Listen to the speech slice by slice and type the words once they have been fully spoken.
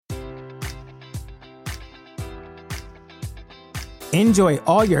Enjoy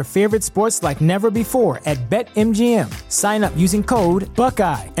all your favorite sports like never before at BetMGM. Sign up using code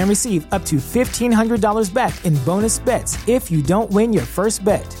Buckeye and receive up to $1,500 back in bonus bets if you don't win your first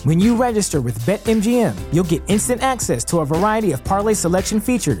bet. When you register with BetMGM, you'll get instant access to a variety of parlay selection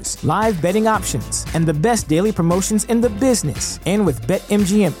features, live betting options, and the best daily promotions in the business. And with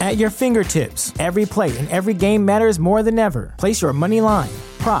BetMGM at your fingertips, every play and every game matters more than ever. Place your money line,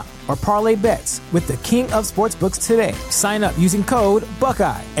 prop, or parlay bets with the king of sportsbooks today. Sign up using code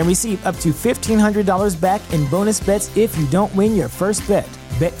Buckeye and receive up to $1,500 back in bonus bets if you don't win your first bet.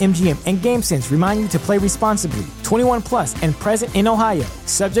 BetMGM and GameSense remind you to play responsibly. 21 plus and present in Ohio,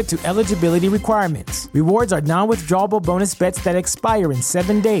 subject to eligibility requirements. Rewards are non-withdrawable bonus bets that expire in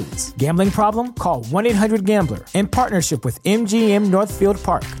 7 days. Gambling problem? Call 1-800-GAMBLER. In partnership with MGM Northfield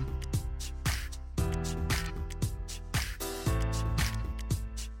Park.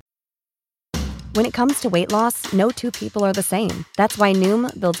 When it comes to weight loss, no two people are the same. That's why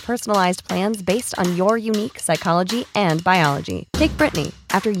Noom builds personalized plans based on your unique psychology and biology. Take Brittany.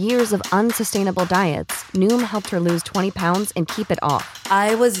 After years of unsustainable diets, Noom helped her lose 20 pounds and keep it off.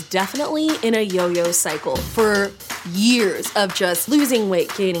 I was definitely in a yo-yo cycle for years of just losing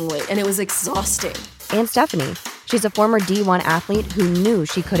weight, gaining weight, and it was exhausting. And Stephanie. She's a former D1 athlete who knew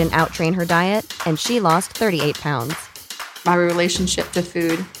she couldn't outtrain her diet, and she lost 38 pounds. My relationship to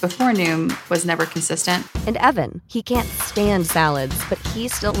food before Noom was never consistent. And Evan, he can't stand salads, but he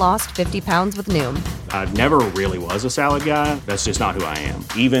still lost 50 pounds with Noom. I never really was a salad guy. That's just not who I am.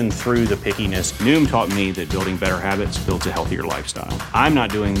 Even through the pickiness, Noom taught me that building better habits builds a healthier lifestyle. I'm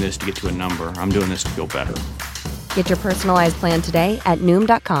not doing this to get to a number. I'm doing this to feel better. Get your personalized plan today at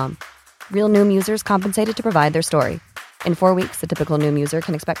Noom.com. Real Noom users compensated to provide their story. In 4 weeks, the typical Noom user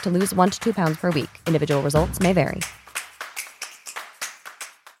can expect to lose 1 to 2 pounds per week. Individual results may vary.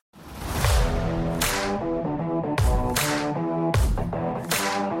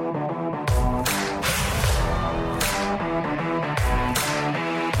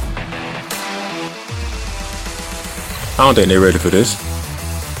 I don't think they're ready for this.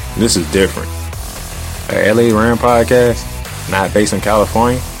 This is different. A LA Ram podcast, not based in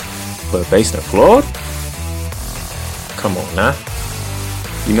California, but based in Florida? Come on now.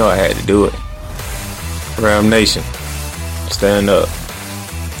 You know I had to do it. Ram Nation, stand up.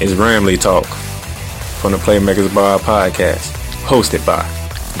 It's Ramley Talk from the Playmakers Bar podcast, hosted by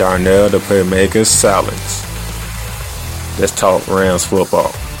Darnell the Playmakers Silence. Let's talk Rams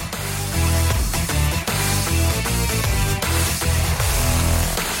football.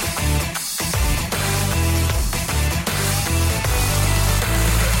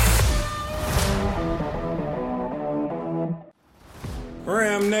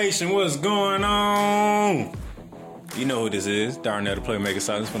 Ram Nation, what's going on? You know who this is, Darnell the Playmaker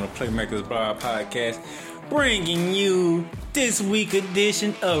Silence from the Playmakers Bar podcast, bringing you this week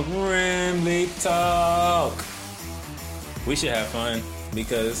edition of Ramley Talk. We should have fun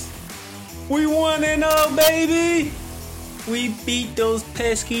because we 1-0, baby! We beat those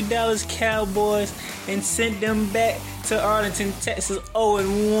pesky Dallas Cowboys and sent them back to Arlington, Texas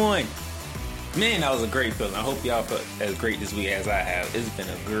 0-1. Man, that was a great feeling. I hope y'all felt as great this week as I have. It's been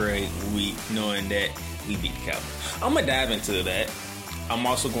a great week knowing that we beat the Cowboys. I'm going to dive into that. I'm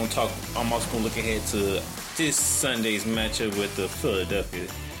also going to look ahead to this Sunday's matchup with the Philadelphia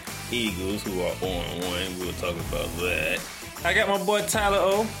Eagles, who are 0-1. We'll talk about that. I got my boy Tyler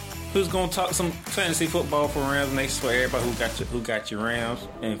O, who's going to talk some fantasy football for Rams Nation for everybody who got your Rams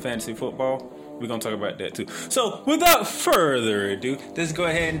in fantasy football. We're going to talk about that too. So, without further ado, let's go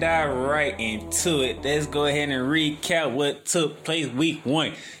ahead and dive right into it. Let's go ahead and recap what took place week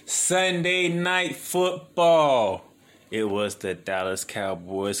 1. Sunday Night Football. It was the Dallas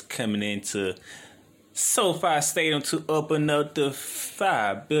Cowboys coming into SoFi Stadium to open up the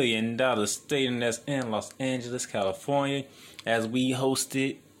 $5 billion stadium that's in Los Angeles, California, as we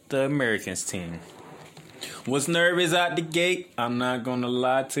hosted the Americans team. Was nervous out the gate. I'm not going to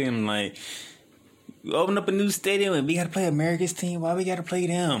lie to him. Like, we open up a new stadium and we got to play America's team. Why we got to play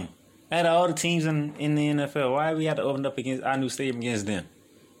them? Out of all the teams in the NFL, why we got to open up against our new stadium against them?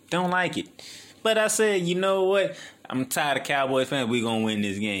 Don't like it. But I said, you know what? I'm tired of Cowboys fans. We're going to win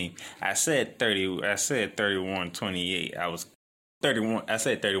this game. I said 31-28. I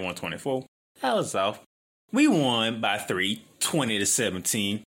said 31-24. I was off. We won by 3,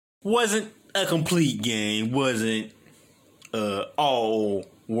 20-17. Wasn't a complete game. Wasn't all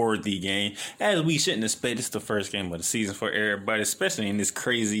worthy game, as we shouldn't expect. It's the first game of the season for everybody, especially in this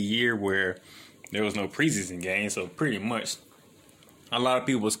crazy year where there was no preseason game. So pretty much a lot of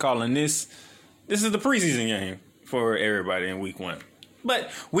people was calling this is the preseason game for everybody in week 1.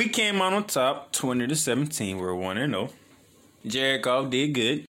 But we came out on top 20-17. We're 1-0. Jared Goff did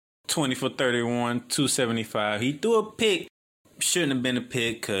good. 20 for 31, 275. He threw a pick. Shouldn't have been a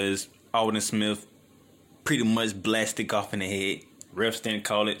pick because Aldon Smith pretty much blasted Goff in the head. Refs didn't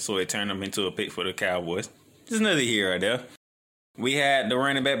call it, so it turned him into a pick for the Cowboys. Just another hero there. We had the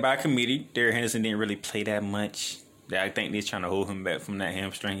running back by committee. Derrick Henderson didn't really play that much. I think they're trying to hold him back from that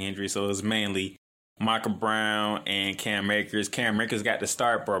hamstring injury. So it was mainly Michael Brown and Cam Akers. Cam Akers got the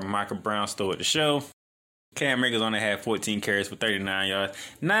start, but Michael Brown stole the show. Cam Akers only had 14 carries for 39 yards.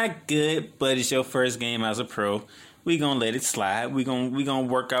 Not good, but it's your first game as a pro. We gonna let it slide. We gonna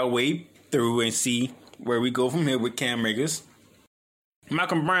work our way through and see where we go from here with Cam Akers.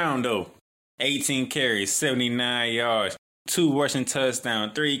 Michael Brown though, 18 carries, 79 yards. 2 rushing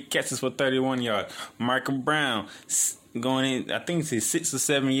touchdowns, 3 catches for 31 yards. Michael Brown going in, I think it's his 6th or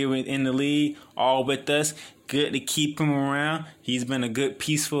 7th year in the league, all with us. Good to keep him around. He's been a good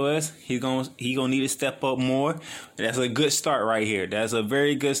piece for us. He gonna need to step up more. That's a good start right here. That's a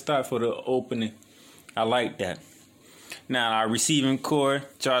very good start for the opening. I like that. Now our receiving core,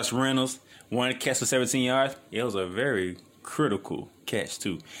 Josh Reynolds, 1 catch for 17 yards. It was a very critical catch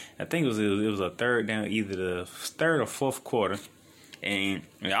too. I think it was a third down, either the third or fourth quarter, and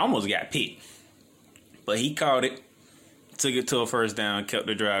it almost got picked. But he caught it, took it to a first down, kept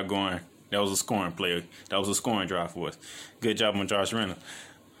the drive going. That was a scoring play. That was a scoring drive for us. Good job on Josh Reynolds.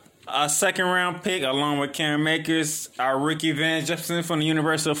 Our second round pick, along with Cam Akers, our rookie Van Jefferson from the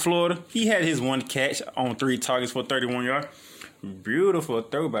University of Florida. He had his 1 catch on 3 targets for 31 yards. Beautiful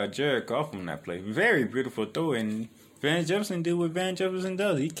throw by Jared Goff on that play. Very beautiful throw, and Van Jefferson did what Van Jefferson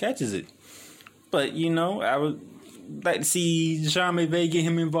does. He catches it. But, I would like to see Sean McVay get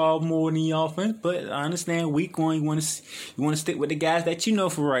him involved more in the offense. But I understand week 1, you want to stick with the guys that you know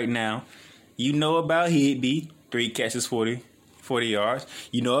for right now. You know about Higbee, 3 catches, 40 yards.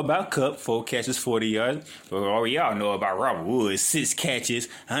 You know about Kupp, 4 catches, 40 yards. Or y'all know about Robert Woods, 6 catches,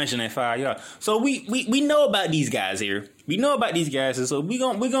 105 yards. So we know about these guys here. We know about these guys. And so we're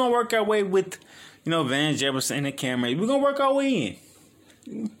gonna work our way with Van Jefferson and Cam Akers. We're gonna work our way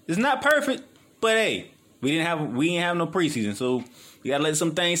in. It's not perfect, but hey, we didn't have no preseason, so we gotta let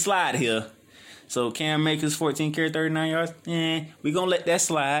some things slide here. So Cam Akers 14 carries, 39 yards. We gonna let that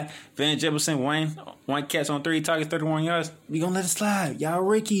slide. Van Jefferson 1 catch on 3 targets, 31 yards. We gonna let it slide. Y'all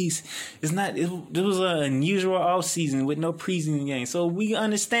rookies. It was an unusual offseason with no preseason game, so we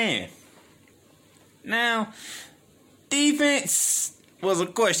understand. Now, defense was a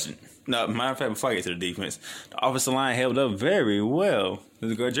question. No, matter of fact, before I get to the defense, the offensive line held up very well.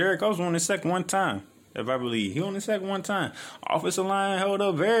 Jared Goff was on his second one time, if I believe. He on his second one time. Offensive line held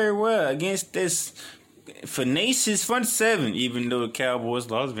up very well against this Phoenicians front 7, even though the Cowboys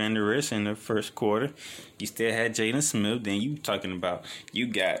lost Van Der Esch in the first quarter. You still had Jaden Smith. Then you talking about, you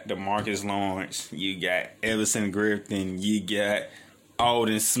got DeMarcus Lawrence, you got Everson Griffin, you got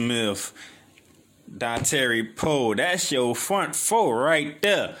Aldon Smith, Dontari Poe. That's your front 4 right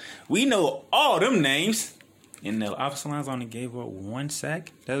there. We know all them names. And the offensive line's only gave up 1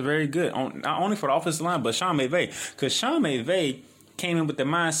 sack. That's very good. Not only for the offensive line, but Sean McVay. Because Sean McVay came in with the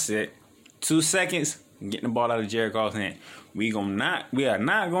mindset, 2 seconds, getting the ball out of Jared Goff's hand. We are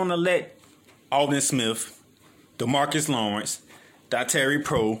not going to let Aldon Smith, DeMarcus Lawrence, Dontari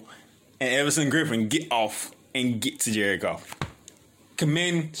Poe, and Everson Griffin get off and get to Jared Goff.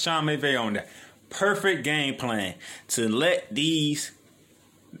 Commend Sean McVay on that. Perfect game plan to let these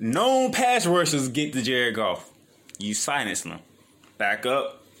known pass rushers get to Jared Goff. You silence them. Back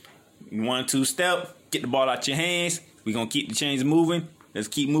up. 1-2 step. Get the ball out your hands. We're going to keep the chains moving. Let's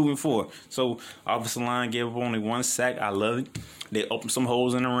keep moving forward. So, offensive line gave up only 1 sack. I love it. They opened some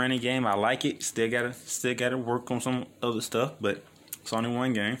holes in the running game. I like it. Still gotta work on some other stuff, but it's only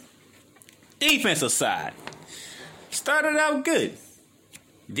 1 game. Defensive side. Started out good.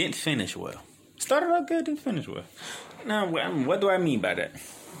 Didn't finish well. Started out good, didn't finish well. Now, what do I mean by that?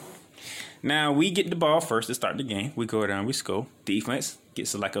 Now, we get the ball first to start the game. We go down, we score. Defense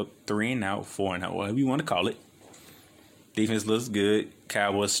gets like a 3 and out, 4 and out, whatever you want to call it. Defense looks good.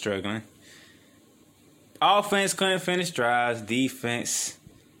 Cowboys struggling. Offense couldn't finish drives. Defense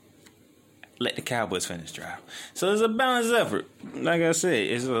let the Cowboys finish drive. So it's a balanced effort. Like I said,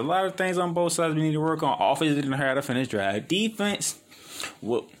 there's a lot of things on both sides we need to work on. Offense didn't know how to finish drive. Defense,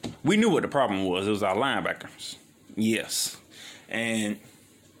 well, we knew what the problem was. It was our linebackers. Yes. And,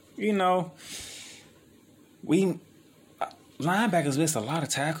 linebackers miss a lot of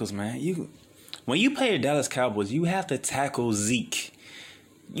tackles, man. When you play the Dallas Cowboys, you have to tackle Zeke.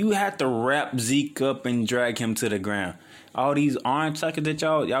 You have to wrap Zeke up and drag him to the ground. All these arm tackles that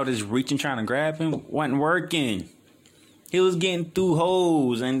y'all just reaching trying to grab him wasn't working. He was getting through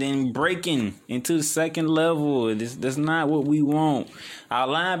holes and then breaking into the second level. That's not what we want. Our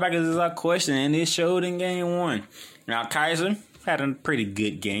linebackers is our question, and it showed in game 1. Now, Kaiser had a pretty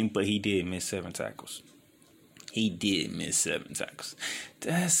good game, but he did miss 7 tackles.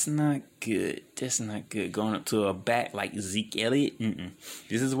 That's not good. Going up to a back like Zeke Elliott.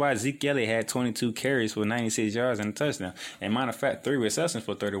 This is why Zeke Elliott had 22 carries for 96 yards and a touchdown. And matter of fact, 3 receptions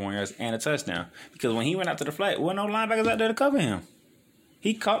for 31 yards and a touchdown. Because when he went out to the flat, there were no linebackers out there to cover him.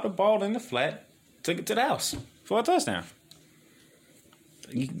 He caught the ball in the flat, took it to the house for a touchdown.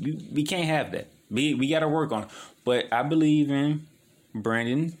 We can't have that. We got to work on it. But I believe in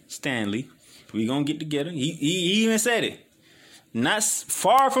Brandon Stanley. We gonna get together. He even said it. Not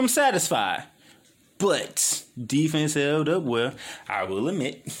far from satisfied, but defense held up well. I will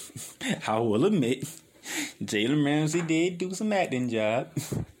admit, Jalen Ramsey did do some acting job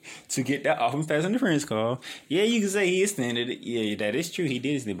to get that offense pass interference call. Yeah, you can say he extended it. Yeah, that is true. He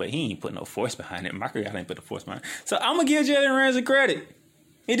did it, but he ain't put no force behind it. Michael ain't put the force behind it. So I'm gonna give Jalen Ramsey credit.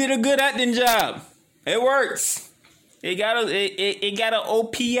 He did a good acting job. It works. It got an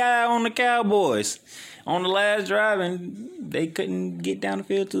OPI on the Cowboys on the last drive, and they couldn't get down the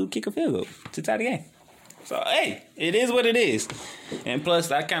field to kick a field goal to tie the game. So, hey, it is what it is. And plus,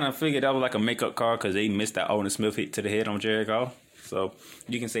 I kind of figured that was like a makeup call because they missed that Owen Smith hit to the head on Jared Goff. So,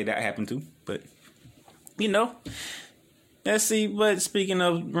 you can say that happened too. But, let's see. But speaking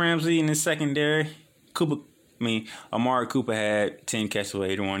of Ramsey in the secondary, Amari Cooper had 10 catches for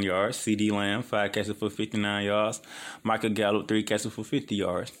 81 yards. CD Lamb, 5 catches for 59 yards. Michael Gallup, 3 catches for 50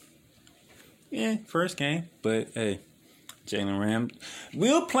 yards. Yeah, first game. But, hey, Jalen Ramsey.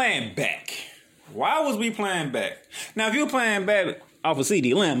 We're playing back. Why was we playing back? Now, if you're playing back off of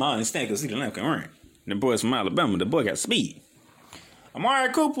CD Lamb, I understand because CD Lamb can run. The boy's from Alabama. The boy got speed.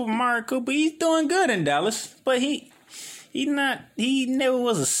 Amari Cooper, he's doing good in Dallas. But he never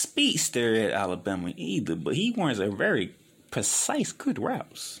was a speedster at Alabama either, but he runs a very precise, good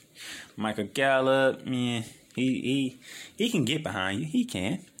routes. Michael Gallup, man, he can get behind you. He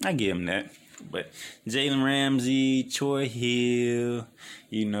can. I give him that. But Jalen Ramsey, Troy Hill,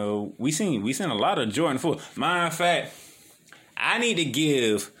 we seen a lot of Jordan Fuller. Matter of fact, I need to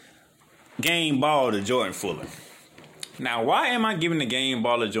give game ball to Jordan Fuller. Now, why am I giving the game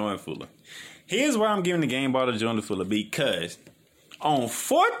ball to Jordan Fuller? Here's why I'm giving the game ball to Jordan Fuller. Because on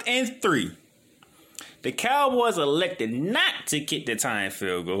 4th and 3, the Cowboys elected not to kick the tying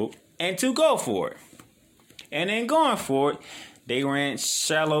field goal and to go for it. And then going for it, they ran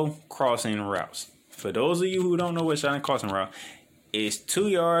shallow crossing routes. For those of you who don't know what shallow crossing route is, 2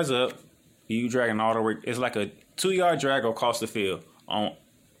 yards up, you dragging all the way. It's like a 2-yard drag across the field on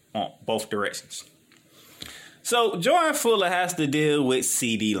both directions. So Jordan Fuller has to deal with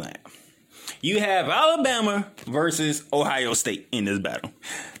CD Lamb. You have Alabama versus Ohio State in this battle.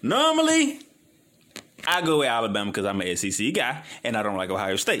 Normally, I go with Alabama because I'm an SEC guy and I don't like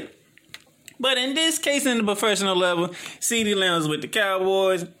Ohio State. But in this case, in the professional level, CeeDee Lamb is with the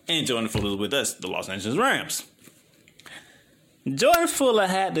Cowboys and Jordan Fuller is with us, the Los Angeles Rams. Jordan Fuller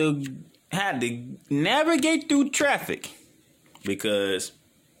had to navigate through traffic because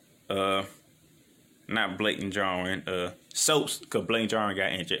not Blake Jarwin, Soaps, because Blake Jarwin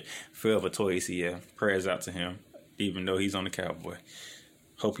got injured, fell for toy ACL. Prayers out to him, even though he's on the Cowboy.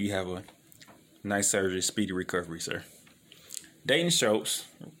 Hope you have a nice surgery, speedy recovery, sir. Dayton Schultz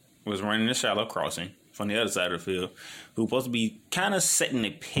was running a shallow crossing from the other side of the field, who's supposed to be kind of setting the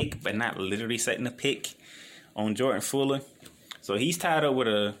pick, but not literally setting the pick on Jordan Fuller. So he's tied up with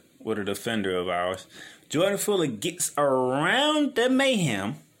a defender of ours. Jordan Fuller gets around the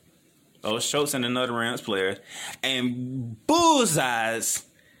mayhem of Schultz and another Rams player and bullseyes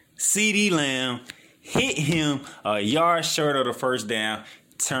CeeDee Lamb, hit him a yard short of the first down,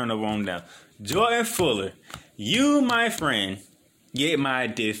 turnover on down. Jordan Fuller, you, my friend, get my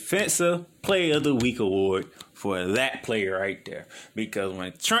Defensive Player of the Week award for that play right there. Because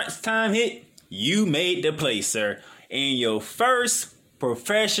when crunch time hit, you made the play, sir. In your first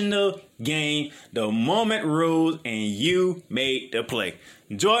professional game, the moment rose and you made the play.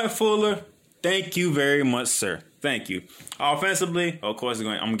 Jordan Fuller, thank you very much, sir. Thank you. Offensively, of course,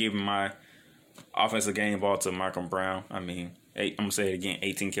 I'm giving my offensive game ball to Malcolm Brown. I mean, I'm going to say it again,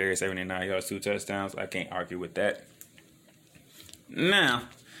 18 carries, 79 yards, 2 touchdowns. I can't argue with that. Now,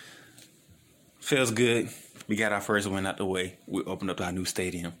 feels good. We got our first win out the way. We opened up our new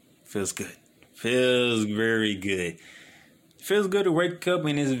stadium. Feels good. Feels very good. Feels good to wake up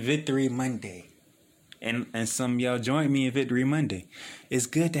and it's Victory Monday. And some of y'all joined me in Victory Monday. It's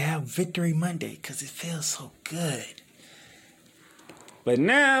good to have Victory Monday because it feels so good. But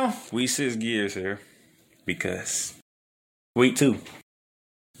now we switch gears here because Week 2,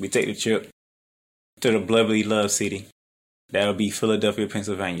 we take the trip to the Bloody Love City. That'll be Philadelphia,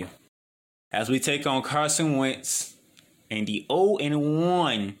 Pennsylvania. As we take on Carson Wentz and the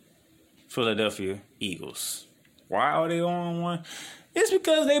 0-1 Philadelphia Eagles. Why are they 0-1? It's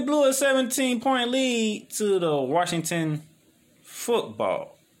because they blew a 17-point lead to the Washington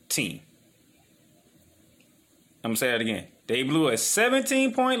football team. I'm going to say that again. They blew a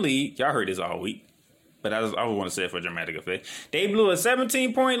 17-point lead. Y'all heard this all week, but I want to say it for dramatic effect. They blew a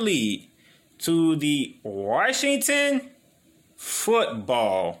 17-point lead to the Washington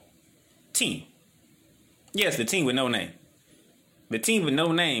football team. Yes, the team with no name. The team with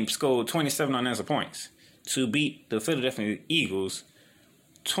no name scored 27 unanswered points to beat the Philadelphia Eagles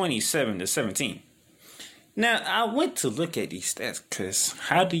 27-17. Now, I went to look at these stats because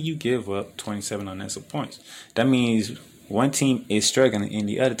how do you give up 27 unanswered points? That means one team is struggling and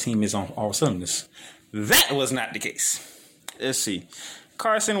the other team is on all cylinders. That was not the case. Let's see.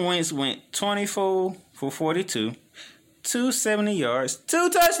 Carson Wentz went 24 for 42, 270 yards, 2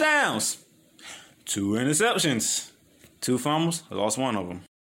 touchdowns, 2 interceptions, 2 fumbles, lost one of them.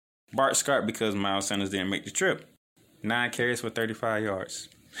 Bart Scott, because Miles Sanders didn't make the trip, 9 carries for 35 yards.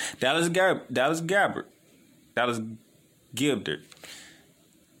 Dallas Gilbert,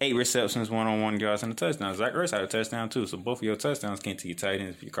 8 receptions, 101 yards, and a touchdown. Zach Ertz had a touchdown too, so both of your touchdowns came to your tight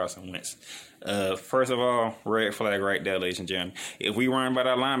ends if you're Carson Wentz. First of all, red flag right there, ladies and gentlemen. If we run by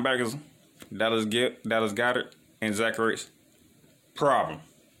our linebackers, Dallas Goedert and Zach Ertz, problem.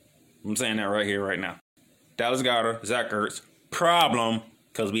 I'm saying that right here, right now. Dallas Goedert, Zach Ertz, problem,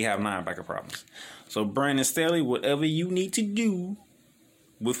 because we have linebacker problems. So Brandon Staley, whatever you need to do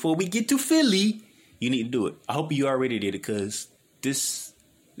before we get to Philly, you need to do it. I hope you already did it, because this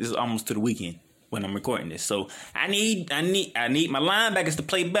is almost to the weekend when I'm recording this. So I need my linebackers to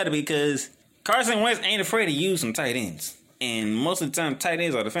play better, because Carson Wentz ain't afraid to use some tight ends. And most of the time, tight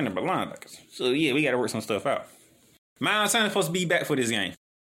ends are defended by linebackers. So yeah, we got to work some stuff out. Miles Sanders supposed to be back for this game.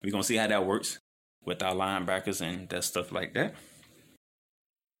 We're going to see how that works with our linebackers and that stuff like that.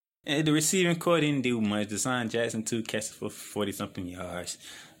 And the receiving core didn't do much. Deshaun Jackson, 2 catches for 40-something yards.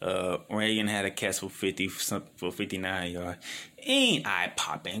 Reagan had a catch for 59 yards. Ain't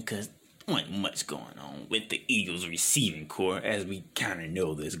eye-popping because there wasn't much going on with the Eagles receiving core, as we kind of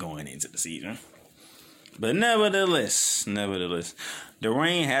know this going into the season. But nevertheless,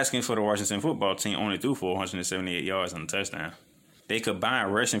 Dwayne Haskins for the Washington football team only threw for 178 yards on a touchdown. They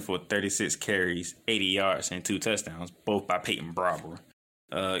combined rushing for 36 carries, 80 yards, and 2 touchdowns, both by Peyton Barber.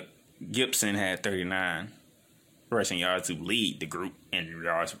 Gibson had 39 rushing yards to lead the group in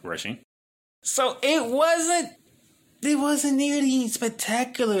yards rushing. So it wasn't nearly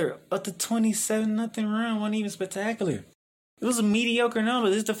spectacular. But the 27-0 run wasn't even spectacular. It was a mediocre number.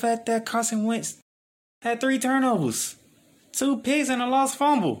 It's the fact that Carson Wentz had 3 turnovers, 2 picks, and a lost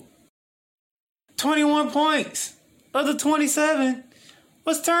fumble. 21 points of the 27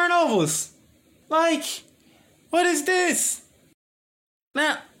 was turnovers. Like, what is this?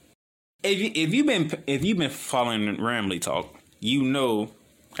 Now, if you've been following Ramley Talk, you know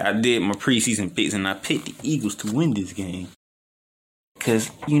I did my preseason picks and I picked the Eagles to win this game.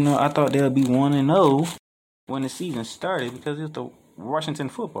 Cause I thought they'll be 1-0 when the season started because it's the Washington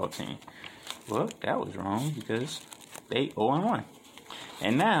football team. Well, that was wrong because they 0-1.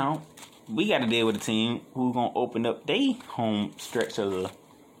 And now we got to deal with a team who's gonna open up their home stretch of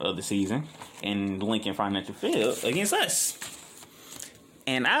the season in Lincoln Financial Field against us.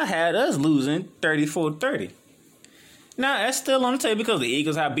 And I had us losing 34-30. Now, that's still on the table because the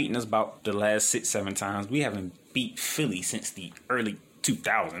Eagles have beaten us about the last 6-7 times. We haven't beat Philly since the early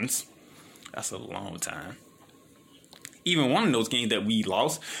 2000s. That's a long time. Even one of those games that we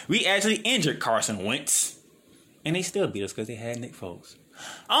lost, we actually injured Carson Wentz. And they still beat us because they had Nick Foles.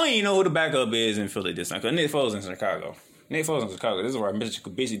 I don't even know who the backup is in Philly this time because Nick Foles in Chicago. This is where Mr.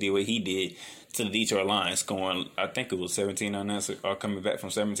 Trubisky did what he did to the Detroit Lions, scoring, I think it was 17 unanswered, or coming back from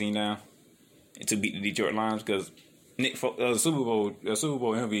 17 down to beat the Detroit Lions because Nick Foles, Super Bowl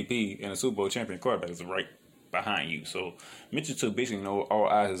MVP and a Super Bowl champion quarterback is right behind you. So Mitchell Trubisky, all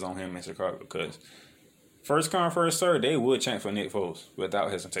eyes is on him in Chicago because first come, first serve, they would chant for Nick Foles without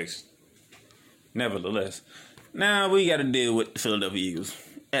hesitation. Nevertheless, now we got to deal with the Philadelphia Eagles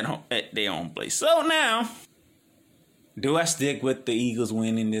at home, at their own place. So now, do I stick with the Eagles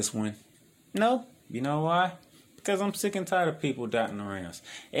winning this one? No. You know why? Because I'm sick and tired of people doubting the Rams.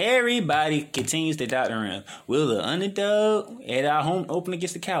 Everybody continues to doubt the Rams. We're the underdog at our home opener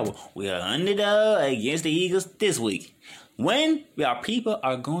against the Cowboys. We're the underdog against the Eagles this week. When our people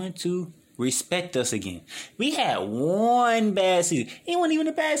are going to respect us again? We had one bad season. It wasn't even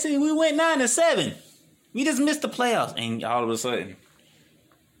a bad season. We went 9-7. We just missed the playoffs. And all of a sudden,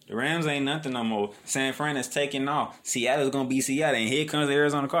 the Rams ain't nothing no more. San Fran is taking off. Seattle's going to be Seattle. And here comes the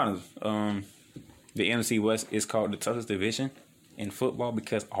Arizona Cardinals. The NFC West is called the toughest division in football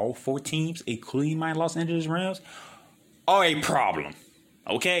because all 4 teams, including my Los Angeles Rams, are a problem.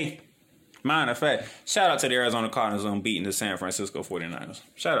 Okay? Matter of fact, shout out to the Arizona Cardinals on beating the San Francisco 49ers.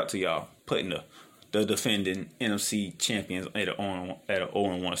 Shout out to y'all putting the defending NFC champions at an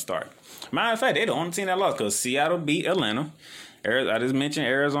 0-1 start. Matter of fact, they're the only team that lost because Seattle beat Atlanta. I just mentioned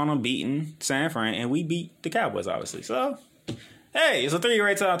Arizona beating San Fran, and we beat the Cowboys, obviously. So, hey, it's a 3-year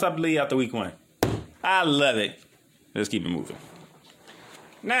race on top of the league after week 1. I love it. Let's keep it moving.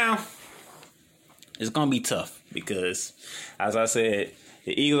 Now, it's going to be tough because, as I said,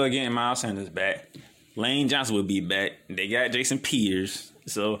 the Eagles are getting Miles Sanders back. Lane Johnson will be back. They got Jason Peters.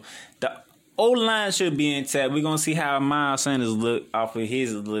 So, the O-line should be intact. We're going to see how Miles Sanders look off of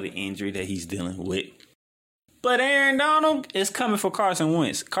his little injury that he's dealing with. But Aaron Donald is coming for Carson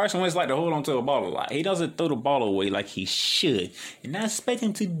Wentz. Carson Wentz like to hold on to the ball a lot. He doesn't throw the ball away like he should. And I expect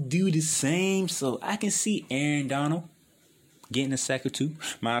him to do the same. So I can see Aaron Donald getting a sack or 2.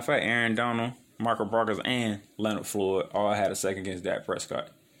 Matter of fact, Aaron Donald, Marco Brockers, and Leonard Floyd all had a sack against Dak Prescott.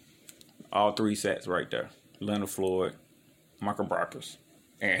 All 3 sacks right there. Leonard Floyd, Marco Brockers,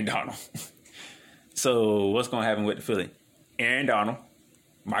 Aaron Donald. So what's going to happen with the Philly? Aaron Donald,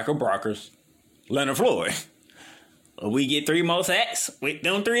 Michael Brockers, Leonard Floyd. We get 3 more sacks with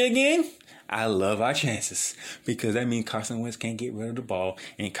them 3 again. I love our chances because that means Carson Wentz can't get rid of the ball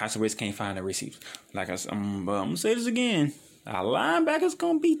and Carson Wentz can't find the receivers. Like I'm going to say this again. Our linebackers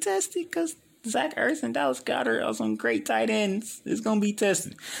going to be tested because Zach Ertz and Dallas Goedert are some great tight ends. It's going to be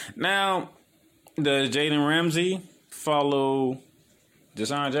tested. Now, does Jalen Ramsey follow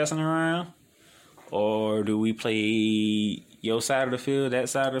Deshaun Jackson around? Or do we play your side of the field, that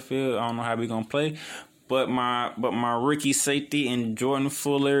side of the field? I don't know how we're going to play. But my rookie safety and Jordan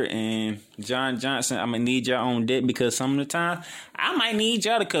Fuller and John Johnson, I'm going to need y'all on deck because some of the time I might need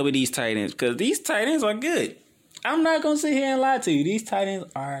y'all to cover these tight ends because these tight ends are good. I'm not going to sit here and lie to you. These tight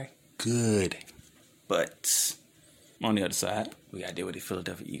ends are good. But on the other side, we got to deal with the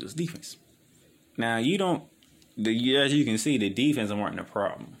Philadelphia Eagles defense. Now, as you can see, the defense weren't the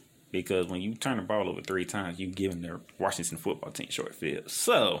problem because when you turn the ball over 3 times, you've given the Washington football team short field.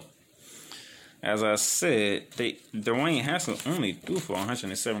 So, as I said, Dwayne Haskins only threw for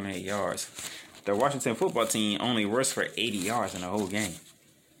 178 yards. The Washington football team only rushed for 80 yards in the whole game.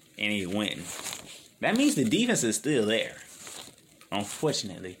 And he win. That means the defense is still there.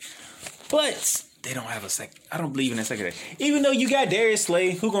 Unfortunately. But they don't have a second. I don't believe in that secondary. Even though you got Darius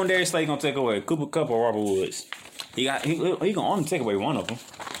Slay. Who gonna Darius Slay gonna take away? Cooper Kupp or Robert Woods? He gonna only take away one of them.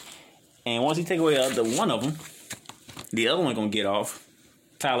 And once he take away one of them, the other one gonna get off.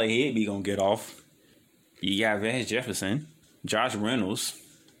 Tyler Higbee gonna get off. You got Van Jefferson, Josh Reynolds.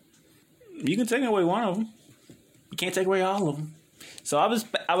 You can take away one of them. You can't take away all of them. So I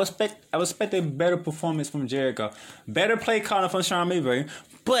expect a better performance from Jared Goff, better play calling from Sean McVay,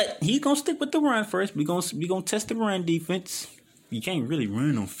 but he's gonna stick with the run first. We gonna test the run defense. You can't really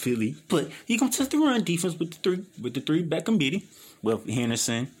run on Philly, but he gonna test the run defense with the three back committee with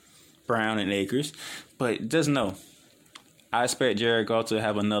Henderson, Brown, and Akers. But just know, I expect Jared Goff to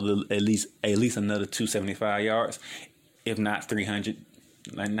have at least another 275 yards, if not 300,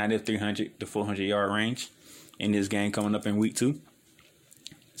 not at 300 to 400 yard range in this game coming up in week 2.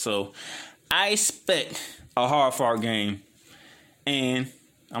 So I expect a hard-fought game, and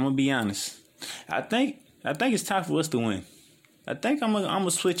I'm gonna be honest. I think it's time for us to win. I think I'm gonna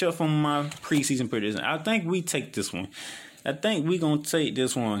switch up from my preseason prediction. I think we take this one. I think we're gonna take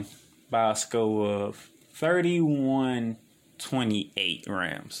this one by a score of 31-28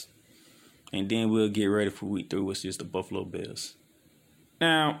 Rams, and then we'll get ready for week 3, which is the Buffalo Bills.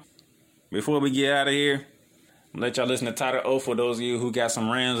 Now, before we get out of here, let y'all listen to Tyler O for those of you who got some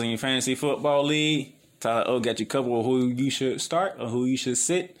Rams in your fantasy football league. Tyler O got you covered with who you should start or who you should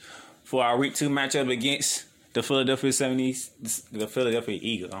sit for our week 2 matchup against the Philadelphia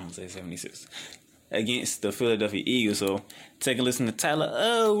Eagles. I'm gonna say 76 against the Philadelphia Eagles. So take a listen to Tyler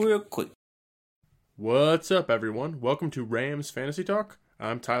O real quick. What's up, everyone? Welcome to Rams Fantasy Talk.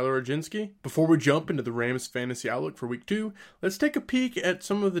 I'm Tyler Oginski. Before we jump into the Rams Fantasy Outlook for Week 2, let's take a peek at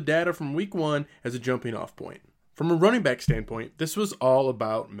some of the data from Week 1 as a jumping off point. From a running back standpoint, this was all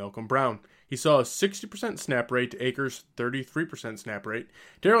about Malcolm Brown. He saw a 60% snap rate to Akers' 33% snap rate.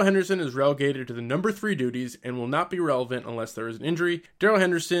 Darrell Henderson is relegated to the number 3 duties and will not be relevant unless there is an injury. Darrell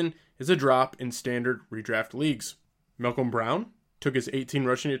Henderson is a drop in standard redraft leagues. Malcolm Brown took his 18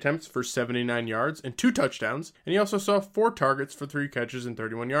 rushing attempts for 79 yards and 2 touchdowns, and he also saw 4 targets for 3 catches and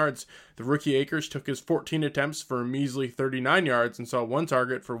 31 yards. The rookie Akers took his 14 attempts for a measly 39 yards and saw 1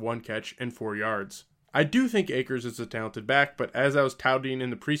 target for 1 catch and 4 yards. I do think Akers is a talented back, but as I was touting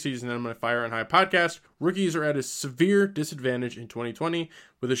in the preseason on my Fire on High podcast, rookies are at a severe disadvantage in 2020.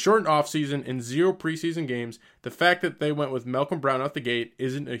 With a shortened offseason and 0 preseason games, the fact that they went with Malcolm Brown out the gate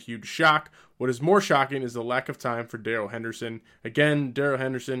isn't a huge shock. What is more shocking is the lack of time for Darrell Henderson. Again, Darrell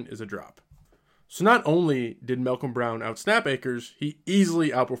Henderson is a drop. So not only did Malcolm Brown outsnap Akers, he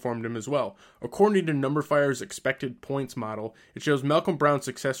easily outperformed him as well. According to NumberFire's expected points model, it shows Malcolm Brown's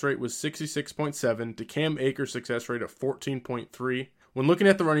success rate was 66.7 to Cam Akers' success rate of 14.3. When looking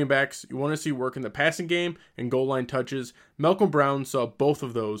at the running backs, you want to see work in the passing game and goal line touches. Malcolm Brown saw both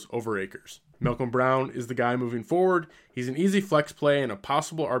of those over Akers. Malcolm Brown is the guy moving forward. He's an easy flex play and a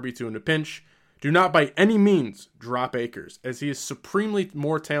possible RB2 in a pinch. Do not by any means drop Akers, as he is supremely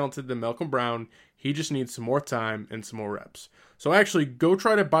more talented than Malcolm Brown. He just needs some more time and some more reps. So actually, go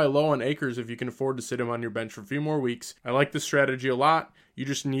try to buy low on Akers if you can afford to sit him on your bench for a few more weeks. I like this strategy a lot. You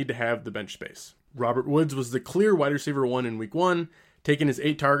just need to have the bench space. Robert Woods was the clear wide receiver 1 in week 1, taking his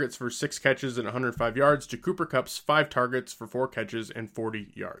 8 targets for 6 catches and 105 yards to Cooper Kupp's 5 targets for 4 catches and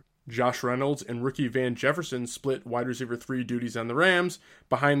 40 yards. Josh Reynolds and rookie Van Jefferson split wide receiver 3 duties on the Rams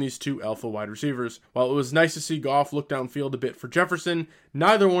behind these 2 alpha wide receivers. While it was nice to see Goff look downfield a bit for Jefferson,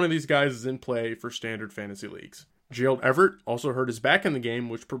 neither one of these guys is in play for standard fantasy leagues. Gerald Everett also hurt his back in the game,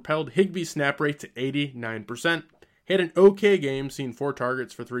 which propelled Higbee's snap rate to 89%. He had an okay game, seeing 4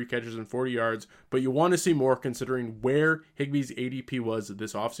 targets for 3 catches and 40 yards, but you want to see more considering where Higbee's ADP was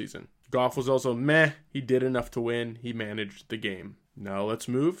this offseason. Goff was also meh. He did enough to win. He managed the game. Now let's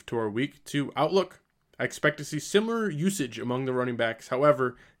move to our Week 2 outlook. I expect to see similar usage among the running backs.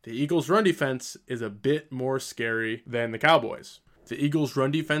 However, the Eagles' run defense is a bit more scary than the Cowboys. The Eagles'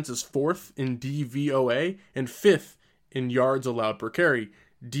 run defense is 4th in DVOA and 5th in yards allowed per carry.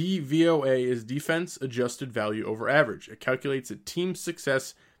 DVOA is defense adjusted value over average. It calculates a team's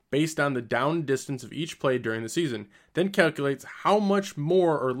success based on the down distance of each play during the season, then calculates how much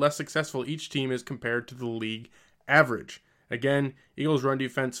more or less successful each team is compared to the league average. Again, Eagles run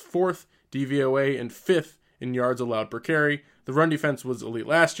defense 4th, DVOA, and 5th in yards allowed per carry. The run defense was elite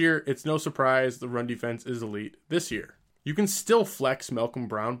last year. It's no surprise the run defense is elite this year. You can still flex Malcolm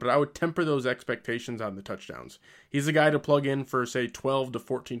Brown, but I would temper those expectations on the touchdowns. He's a guy to plug in for, say, 12 to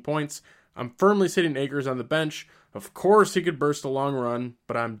 14 points. I'm firmly sitting Akers on the bench. Of course, he could burst a long run,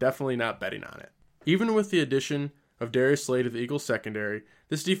 but I'm definitely not betting on it. Even with the addition of Darius Slay to the Eagles secondary,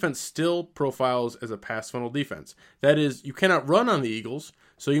 this defense still profiles as a pass funnel defense. That is, you cannot run on the Eagles,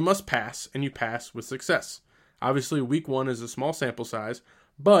 so you must pass, and you pass with success. Obviously, week 1 is a small sample size,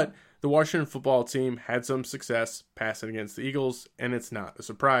 but the Washington football team had some success passing against the Eagles, and it's not a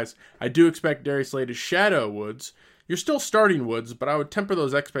surprise. I do expect Darius Slay to shadow Woods. You're still starting Woods, but I would temper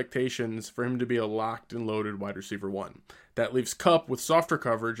those expectations for him to be a locked and loaded wide receiver 1. That leaves Kupp with softer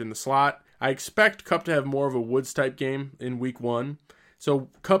coverage in the slot. I expect Kupp to have more of a Woods-type game in week 1. So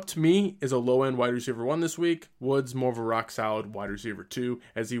Kupp, to me, is a low-end wide receiver 1 this week. Woods, more of a rock-solid wide receiver 2,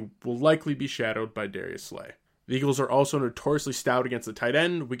 as he will likely be shadowed by Darius Slay. The Eagles are also notoriously stout against the tight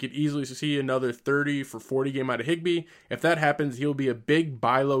end. We could easily see another 30 for 40 game out of Higbee. If that happens, he'll be a big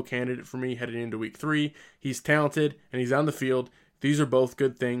buy low candidate for me heading into week 3. He's talented and he's on the field. These are both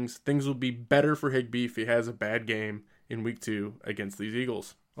good things. Things will be better for Higbee if he has a bad game in week 2 against these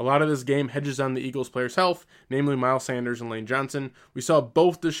Eagles. A lot of this game hedges on the Eagles players' health, namely Miles Sanders and Lane Johnson. We saw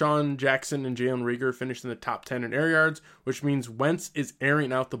both Deshaun Jackson and Jalen Reagor finish in the top 10 in air yards, which means Wentz is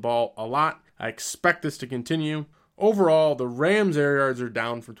airing out the ball a lot. I expect this to continue. Overall, the Rams' air yards are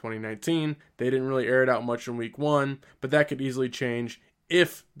down from 2019. They didn't really air it out much in week 1, but that could easily change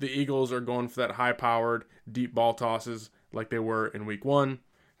if the Eagles are going for that high-powered, deep ball tosses like they were in week 1.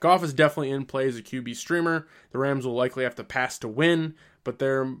 Goff is definitely in play as a QB streamer. The Rams will likely have to pass to win, but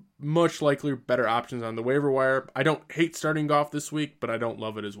they're much likely better options on the waiver wire. I don't hate starting Goff this week, but I don't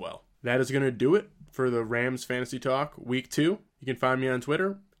love it as well. That is going to do it for the Rams Fantasy Talk Week 2. You can find me on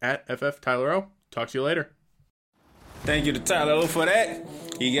Twitter at FFTylerO. Talk to you later. Thank you to Tyler O for that.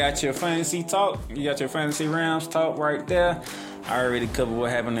 You got your fantasy talk. You got your fantasy Rams talk right there. I already covered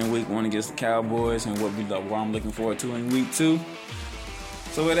what happened in week 1 against the Cowboys and what I'm looking forward to in week 2.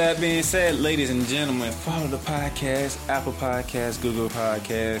 So with that being said, ladies and gentlemen, follow the podcast, Apple Podcasts, Google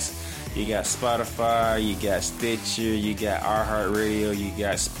Podcasts. You got Spotify, you got Stitcher, you got iHeartRadio, you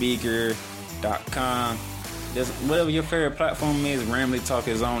got Speaker.com. Just whatever your favorite platform is, Ramley Talk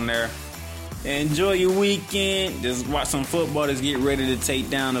is on there. Enjoy your weekend. Just watch some football. Just get ready to take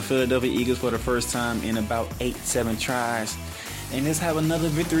down the Philadelphia Eagles for the first time in about 8-7 tries. And let's have another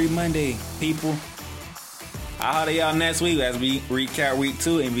Victory Monday, people. I'll holler y'all next week as we recap week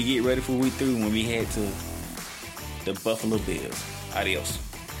 2 and we get ready for week 3 when we head to the Buffalo Bills. Adios.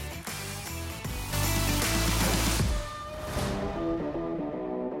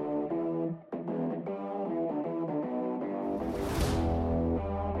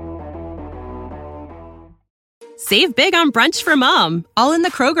 Save big on brunch for mom, all in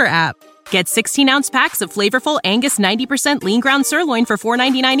the Kroger app. Get 16-ounce packs of flavorful Angus 90% lean ground sirloin for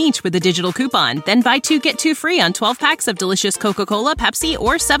 $4.99 each with a digital coupon. Then buy 2, get 2 free on 12 packs of delicious Coca-Cola, Pepsi,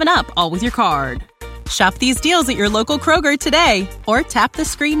 or 7-Up, all with your card. Shop these deals at your local Kroger today, or tap the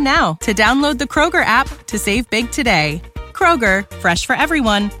screen now to download the Kroger app to save big today. Kroger, fresh for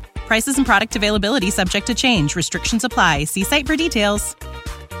everyone. Prices and product availability subject to change. Restrictions apply. See site for details.